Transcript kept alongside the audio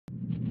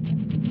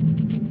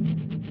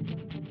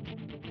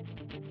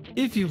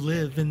If you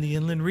live in the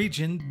inland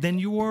region, then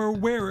you are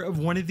aware of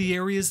one of the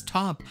area's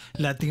top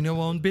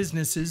Latino-owned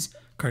businesses,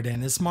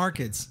 Cardenas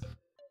Markets.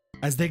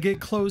 As they get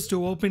close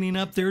to opening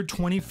up their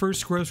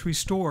 21st grocery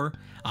store,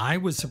 I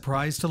was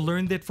surprised to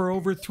learn that for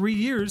over 3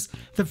 years,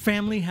 the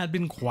family had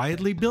been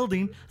quietly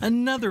building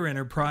another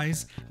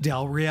enterprise,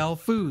 Del Real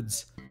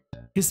Foods.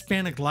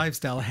 Hispanic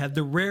Lifestyle had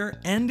the rare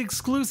and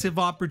exclusive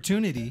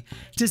opportunity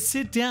to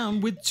sit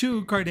down with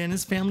two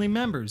Cardenas family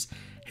members,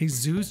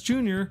 Jesus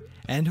Jr.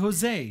 and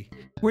Jose,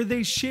 where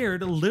they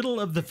shared a little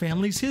of the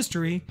family's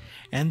history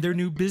and their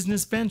new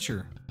business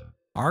venture.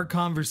 Our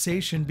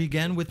conversation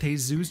began with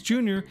Jesus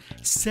Jr.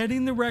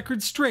 setting the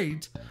record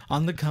straight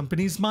on the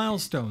company's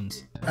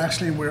milestones.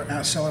 Actually,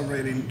 we're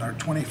celebrating our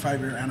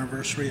 25-year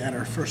anniversary at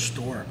our first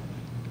store.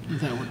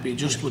 That would be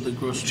just with the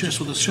grocery, just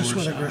with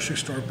a grocery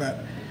store,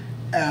 but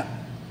at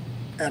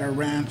our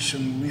ranch,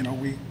 and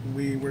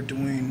we were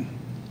doing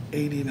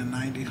 80 to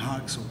 90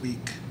 hogs a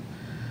week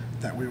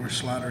that we were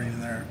slaughtering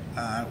there.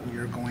 We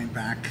were going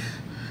back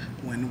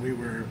when we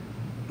were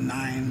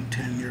 9,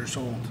 10 years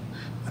old.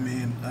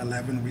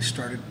 11 we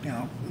started,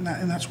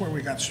 and that's where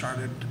we got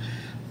started,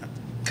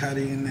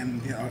 cutting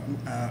and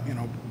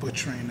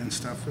butchering and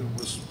stuff. It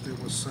was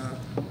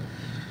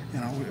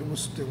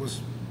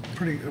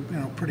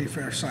pretty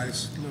fair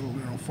sized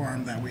little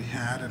farm that we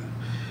had,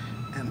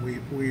 and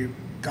we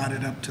got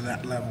it up to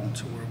that level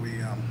to where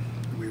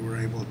we were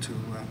able to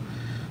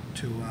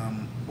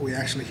we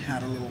actually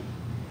had a little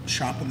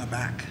shop in the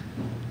back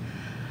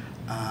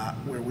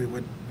where we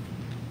would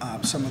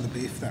some of the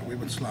beef that we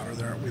would slaughter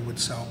there, we would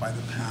sell by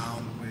the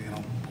pound,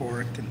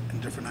 pork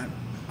and different.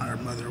 Our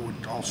mother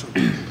would also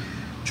do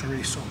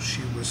chorizo.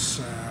 She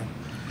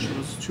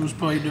was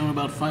probably doing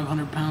about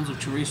 500 pounds of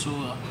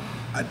chorizo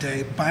a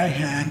day by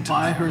hand.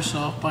 By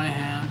herself, by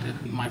hand.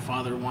 And my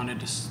father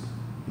wanted a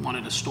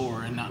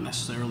store and not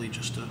necessarily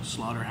just a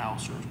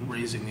slaughterhouse or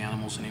raising the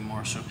animals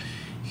anymore. So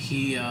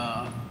he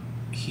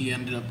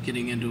ended up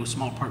getting into a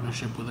small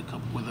partnership with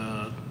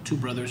two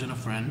brothers and a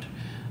friend.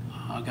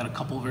 Got a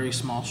couple very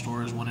small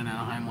stores, one in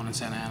Anaheim, one in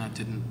Santa Ana. It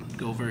didn't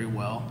go very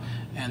well.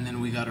 And then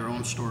we got our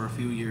own store a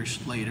few years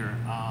later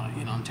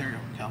in Ontario,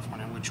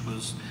 California, which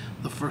was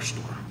the first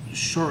store.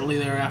 Shortly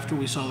thereafter,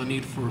 we saw the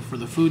need for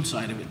the food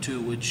side of it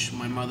too, which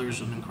my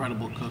mother's an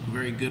incredible cook,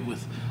 very good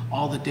with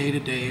all the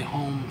day-to-day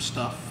home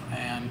stuff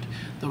and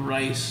the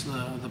rice,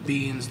 the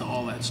beans,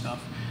 all that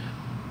stuff.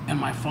 And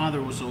my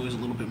father was always a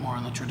little bit more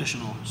on the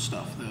traditional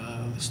stuff,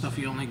 the stuff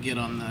you only get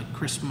on the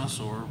Christmas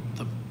or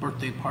the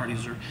birthday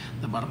parties or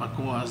the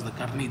barbacoas, the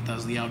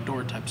carnitas, the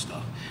outdoor type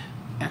stuff.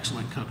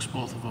 Excellent cooks,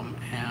 both of them.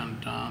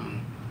 And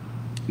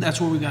that's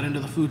where we got into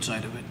the food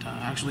side of it.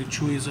 Actually,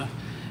 Chuy is a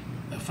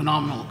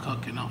phenomenal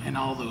cook in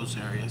all those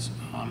areas.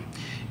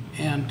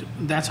 And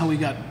that's how we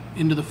got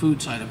into the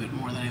food side of it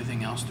more than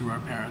anything else, through our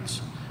parents.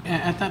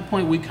 At that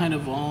point, we kind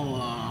of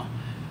all,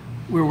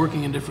 we were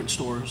working in different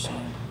stores.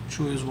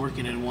 Chuy was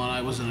working in one,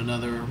 I was in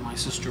another, my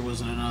sister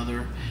was in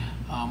another.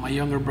 My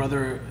younger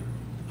brother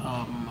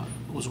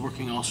was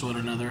working also at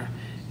another.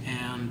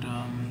 And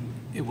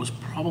it was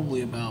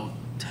probably about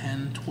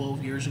 10,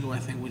 12 years ago, I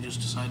think, we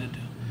just decided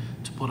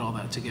to put all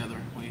that together.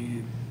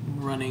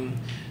 Running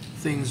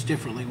things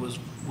differently was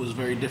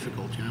very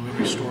difficult.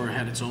 Every store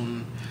had its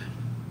own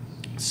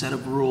set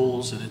of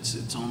rules and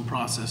its own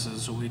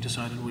processes. So we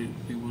decided we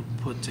would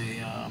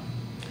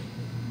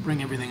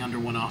bring everything under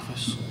one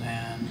office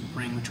and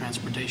bring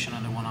transportation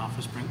under one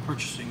office, bring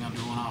purchasing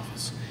under one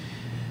office.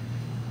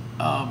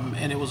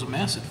 And it was a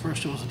mess. At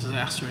first, it was a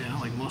disaster,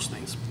 like most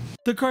things.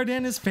 The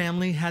Cardenas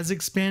family has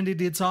expanded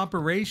its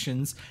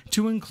operations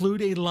to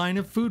include a line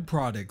of food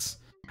products.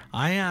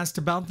 I asked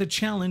about the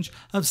challenge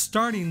of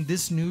starting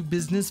this new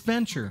business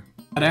venture.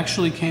 It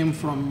actually came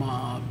from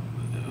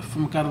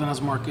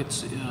Cardenas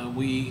Markets.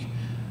 We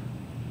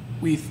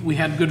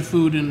had good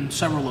food in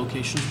several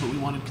locations, but we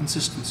wanted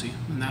consistency,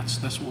 and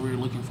that's what we were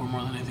looking for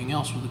more than anything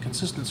else, was the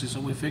consistency. So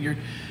we figured,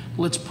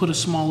 let's put a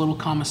small little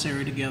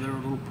commissary together, a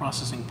little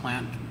processing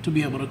plant, to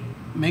be able to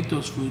make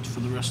those foods for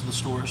the rest of the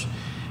stores,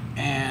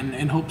 and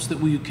in hopes that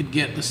we could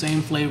get the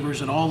same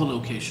flavors at all the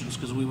locations,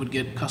 because we would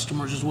get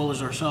customers as well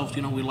as ourselves.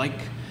 We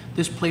like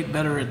this plate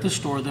better at this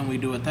store than we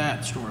do at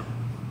that store.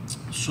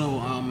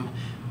 So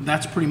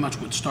that's pretty much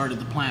what started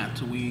the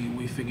plant.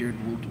 We figured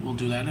we'll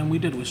do that, and we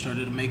did. We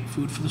started to make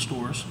food for the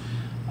stores,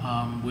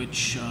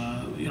 which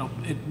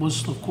it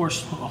was, of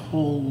course, a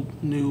whole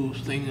new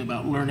thing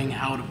about learning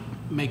how to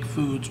make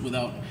foods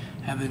without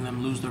having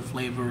them lose their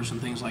flavors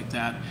and things like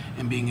that,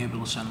 and being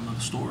able to send them to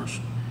the stores.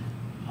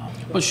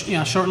 But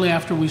shortly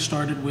after we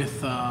started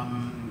with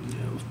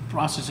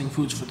processing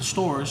foods for the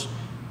stores,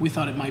 we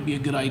thought it might be a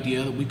good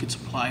idea that we could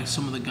supply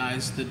some of the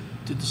guys that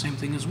did the same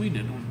thing as we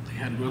did. They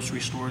had grocery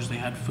stores, they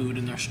had food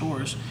in their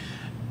stores.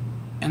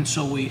 And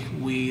so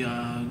we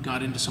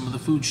got into some of the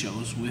food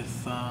shows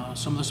with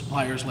some of the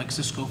suppliers like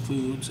Cisco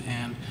Foods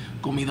and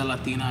Comida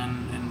Latina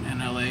in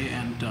LA,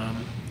 and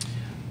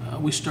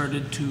we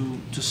started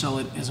to sell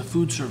it as a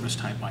food service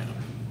type item.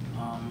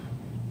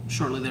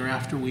 Shortly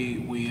thereafter,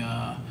 we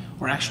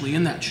were actually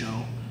in that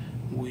show.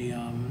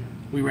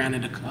 we ran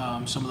into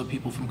some of the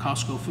people from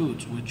Costco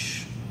Foods,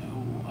 which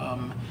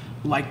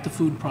liked the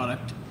food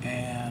product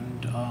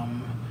and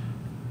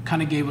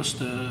kind of gave us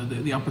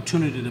the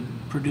opportunity to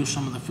produce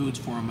some of the foods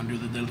for them under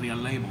the Del Real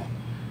label.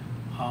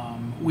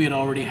 We had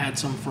already had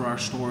some for our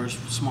stores,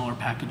 smaller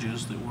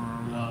packages that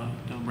were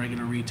the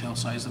regular retail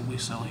size that we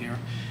sell here,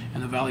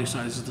 and the value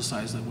size is the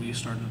size that we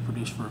started to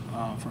produce for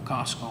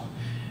Costco.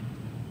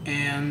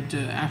 And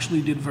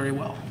actually did very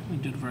well. We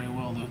did very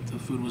well. The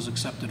food was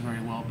accepted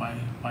very well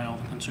by all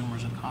the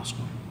consumers at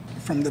Costco.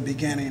 From the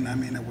beginning, I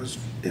mean, it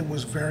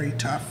was very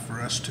tough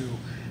for us to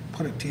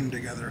put a team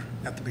together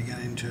at the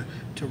beginning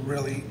to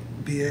really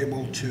be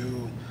able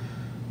to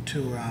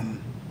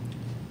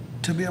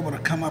be able to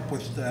come up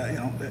with,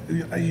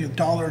 your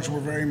dollars were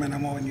very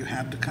minimal, and you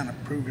had to kind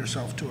of prove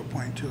yourself to a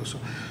point too.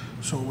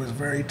 So it was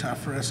very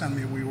tough for us. I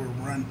mean, we were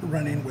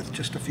running with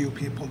just a few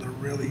people to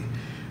really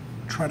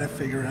try to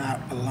figure out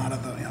a lot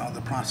of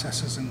the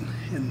processes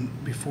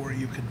and before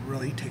you could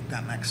really take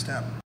that next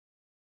step.